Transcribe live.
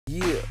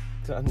Yeah,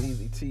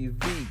 Uneasy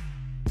TV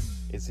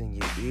is in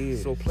your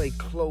ears. So pay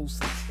close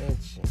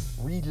attention.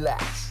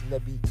 Relax,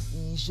 let me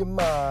ease your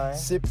mind.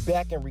 Sit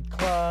back and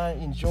recline,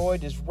 enjoy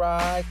this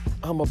ride.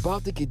 I'm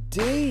about to get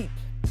deep.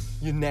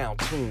 You're now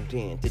tuned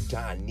in to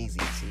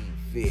Uneasy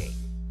TV.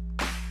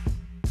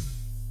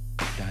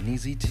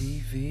 Uneasy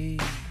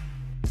TV.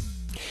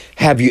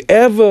 Have you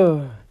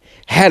ever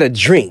had a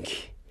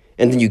drink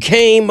and then you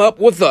came up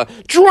with a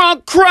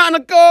Drunk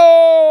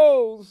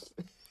Chronicles?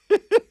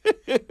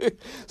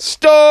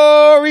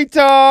 Story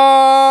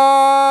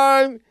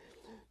time.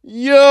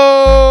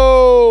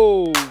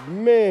 Yo,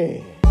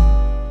 man,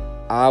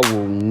 I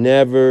will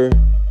never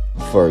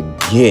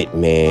forget,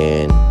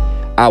 man.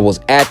 I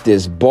was at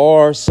this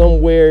bar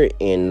somewhere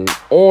in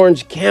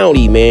Orange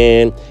County,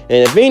 man.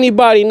 And if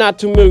anybody not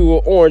familiar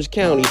with Orange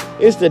County,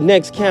 it's the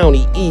next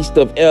county east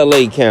of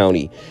LA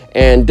County.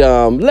 And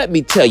let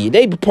me tell you,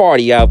 they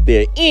party out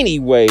there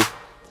anyway.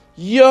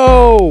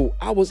 Yo,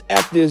 I was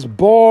at this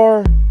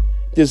bar,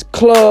 this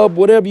club,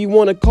 whatever you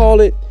want to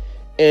call it.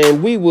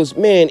 And my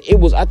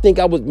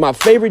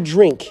favorite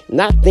drink,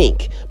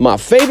 my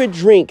favorite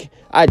drink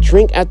I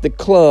drink at the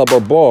club or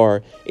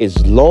bar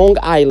is Long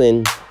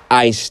Island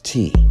iced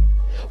tea.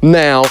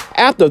 Now,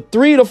 after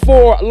 3 to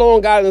 4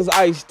 Long Island's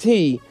iced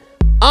tea,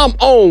 I'm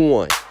on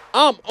one,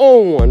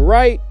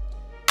 right?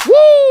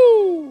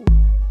 Woo!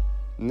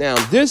 Now,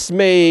 this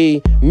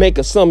may make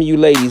some of you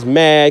ladies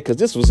mad because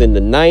this was in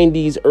the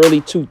 90s, early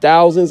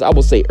 2000s. I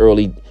would say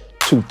early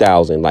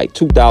 2000, like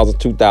 2000,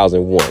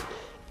 2001.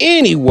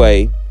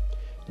 Anyway,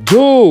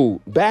 dude,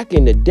 back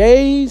in the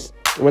days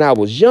when I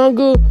was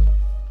younger,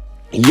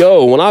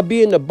 when I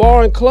be in the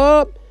bar and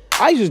club,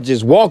 I used to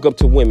just walk up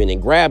to women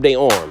and grab their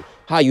arm.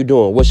 How you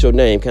doing? What's your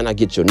name? Can I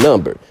get your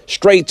number?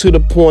 Straight to the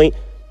point,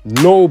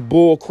 no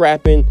bull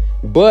crapping.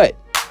 But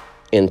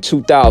in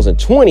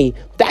 2020,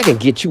 that can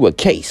get you a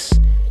case.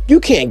 You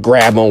can't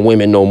grab on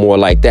women no more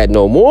like that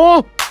no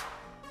more.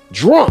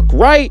 Drunk,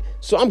 right?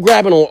 So I'm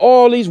grabbing on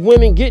all these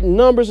women, getting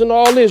numbers and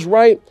all this,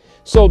 right?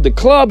 So the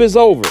club is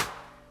over.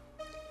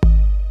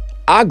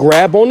 I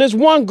grab on this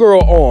one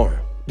girl arm.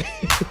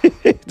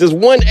 This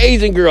one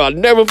Asian girl, I'll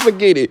never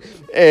forget it.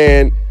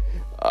 And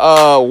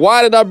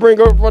why did I bring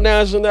her up for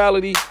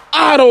nationality?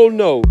 I don't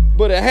know,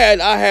 but I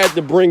had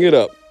to bring it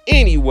up.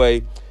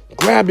 Anyway,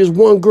 grab this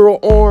one girl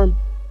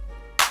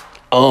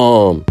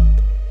arm.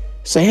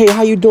 Say, hey,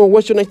 how you doing?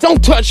 What's your name?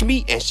 Don't touch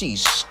me. And she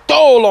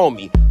stole on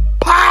me.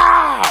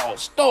 Pow!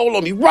 Stole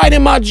on me right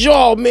in my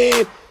jaw,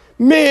 man.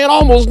 Man,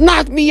 almost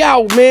knocked me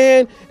out,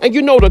 man. And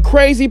you know the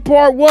crazy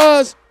part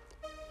was?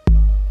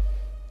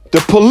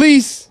 The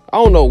police,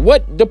 I don't know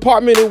what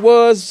department it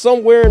was,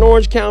 somewhere in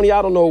Orange County.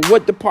 I don't know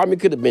what department,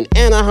 could have been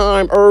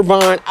Anaheim,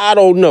 Irvine. I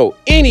don't know.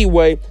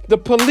 Anyway, the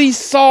police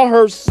saw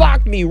her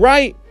sock me,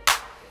 right?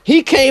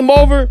 He came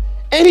over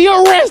and he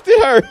arrested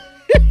her.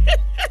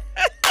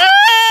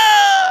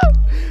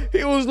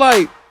 He was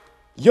like,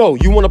 yo,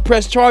 you want to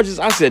press charges?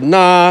 I said,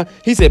 nah.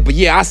 He said, but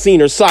yeah, I seen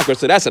her sock her,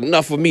 so that's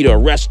enough for me to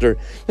arrest her.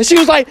 And she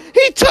was like,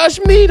 he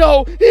touched me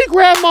though. He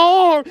grabbed my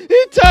arm.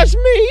 He touched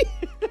me.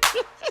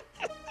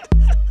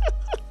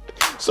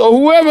 So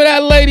whoever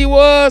that lady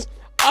was,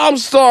 I'm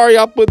sorry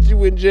I put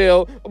you in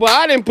jail. But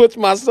I didn't put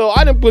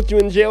you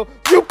in jail.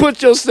 You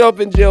put yourself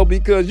in jail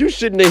because you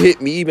shouldn't have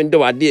hit me, even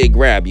though I did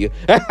grab you.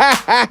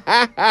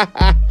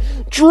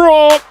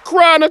 Drunk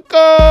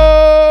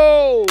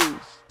Chronicles.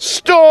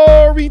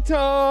 Story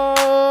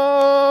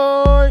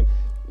time.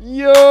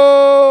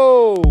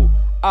 Yo,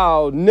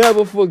 I'll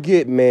never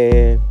forget,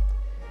 man.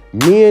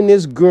 Me and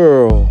this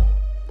girl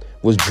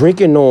was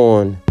drinking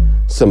on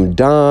some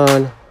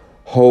Don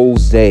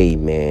Jose,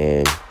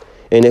 man.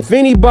 And if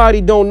anybody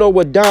don't know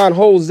what Don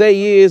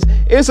Jose is,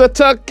 it's a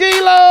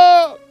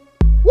tequila.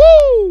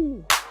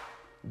 Woo!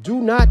 Do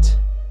not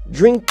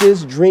drink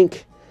this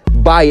drink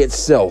by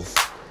itself.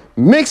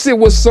 Mix it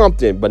with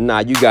something, but nah,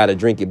 you gotta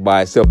drink it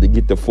by itself to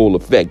get the full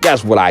effect.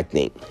 That's what I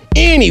think.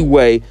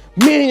 Anyway,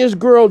 me and this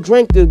girl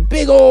drank this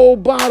big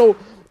old bottle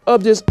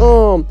of this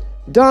Don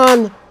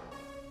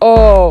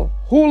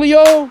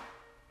Julio.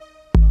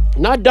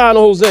 Not Don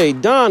Jose,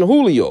 Don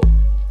Julio.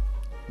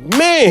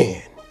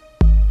 Man,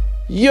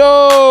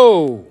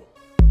 yo,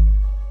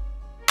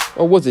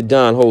 or was it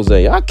Don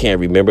Jose? I can't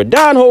remember.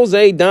 Don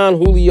Jose, Don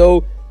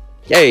Julio.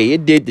 Hey,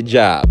 it did the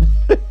job.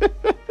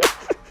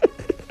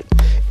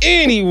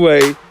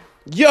 Anyway,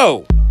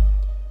 yo,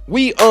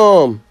 we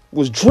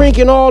was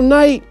drinking all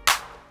night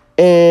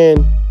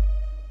and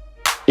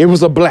it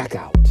was a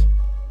blackout.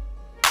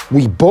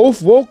 We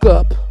both woke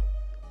up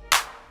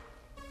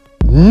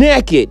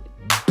naked,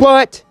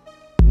 butt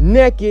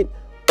naked,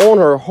 on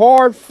her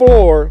hard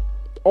floor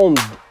on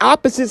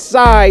opposite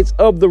sides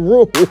of the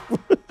room.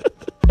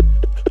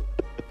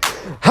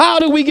 How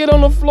did we get on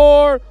the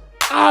floor?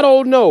 I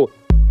don't know.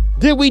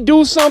 Did we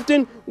do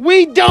something?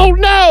 We don't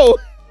know.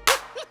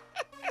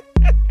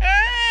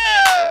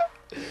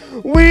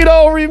 We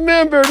don't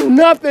remember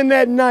nothing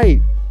that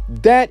night.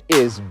 That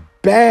is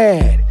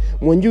bad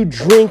when you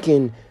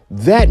drinking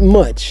that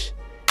much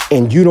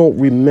and you don't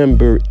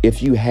remember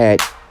if you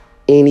had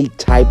any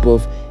type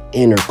of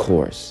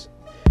intercourse.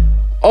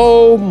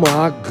 Oh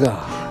my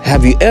God.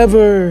 Have you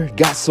ever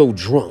got so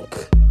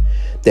drunk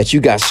that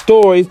you got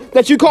stories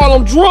that you call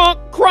them Drunk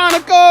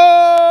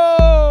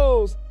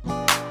Chronicles?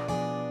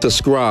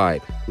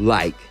 Subscribe,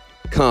 like,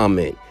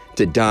 comment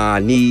to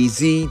Don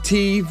Easy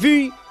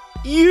TV.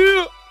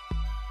 Yeah.